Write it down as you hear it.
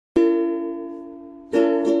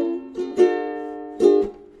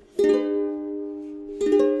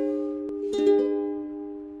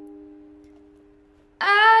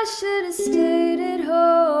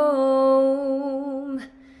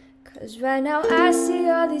Right now I see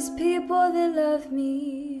all these people that love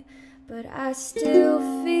me, but I still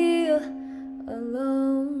feel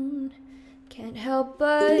alone. Can't help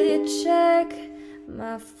but check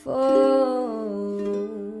my phone.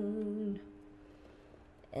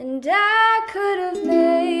 And I could have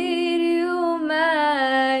made you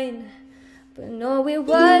mine, but no, it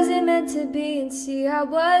wasn't meant to be. And see, I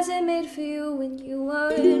wasn't made for you when you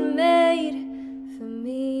weren't made for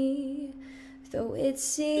me. Though it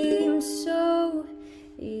seems so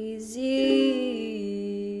easy.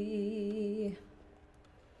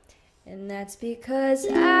 And that's because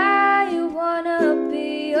I wanna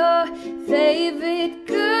be your favorite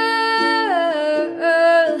girl.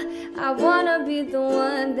 I wanna be the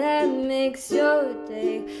one that makes your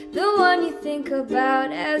day, the one you think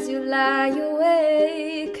about as you lie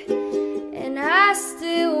awake. And I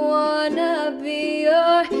still wanna be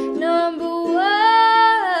your number one.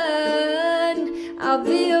 I'll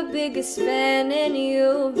be your biggest fan and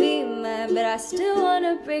you'll be mine, but I still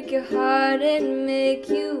wanna break your heart and make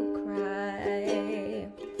you cry.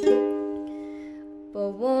 But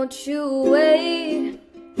won't you wait?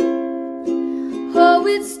 Oh,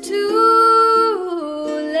 it's too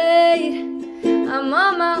late. I'm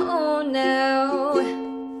on my own now.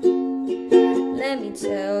 Let me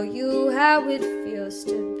tell you how it feels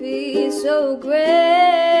to be so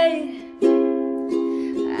great.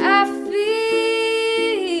 I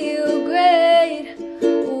feel great.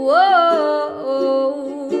 Whoa,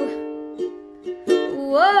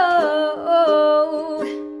 whoa.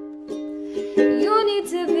 You need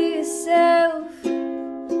to be yourself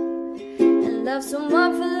and love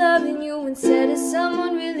someone for loving you instead of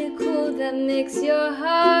someone really cool that makes your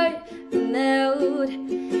heart melt.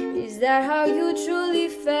 Is that how you truly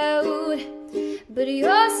felt? But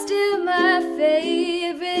you're still my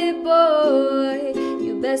favorite boy.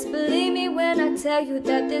 You best believe me when I tell you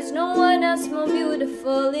that there's no one else more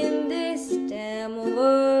beautiful in this damn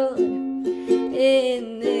world.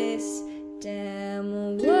 In this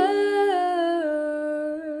damn world.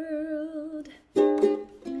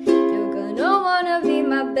 You're gonna wanna be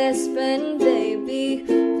my best friend, baby.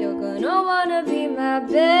 You're gonna wanna be my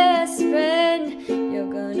best friend.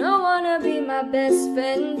 You're gonna wanna be my best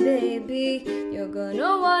friend, baby. You're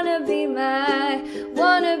gonna wanna be my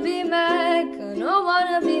gonna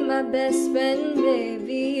wanna be my best friend,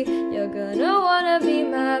 baby. You're gonna wanna be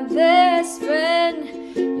my best friend.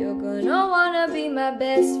 You're gonna wanna be my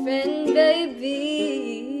best friend,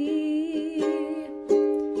 baby.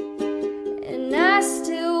 And I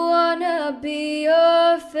still wanna be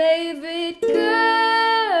your favorite girl.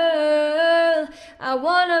 I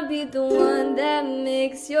wanna be the one that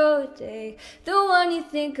makes your day, the one you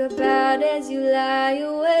think about as you lie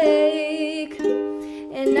awake.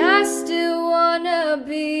 And I still wanna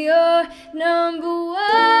be your number one.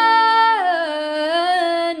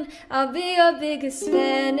 I'll be your biggest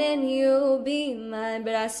fan and you'll be mine,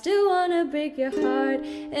 but I still wanna break your heart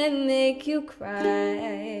and make you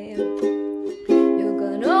cry. You're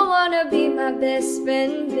gonna wanna be my best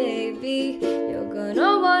friend, baby. You're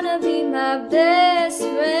gonna wanna be my best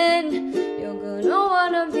friend. You're gonna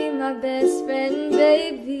wanna be my best friend,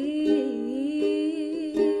 baby.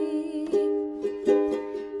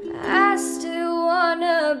 I still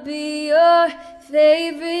wanna be your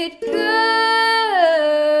favorite girl.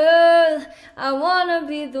 I wanna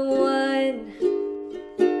be the one.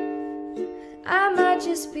 I might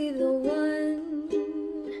just be the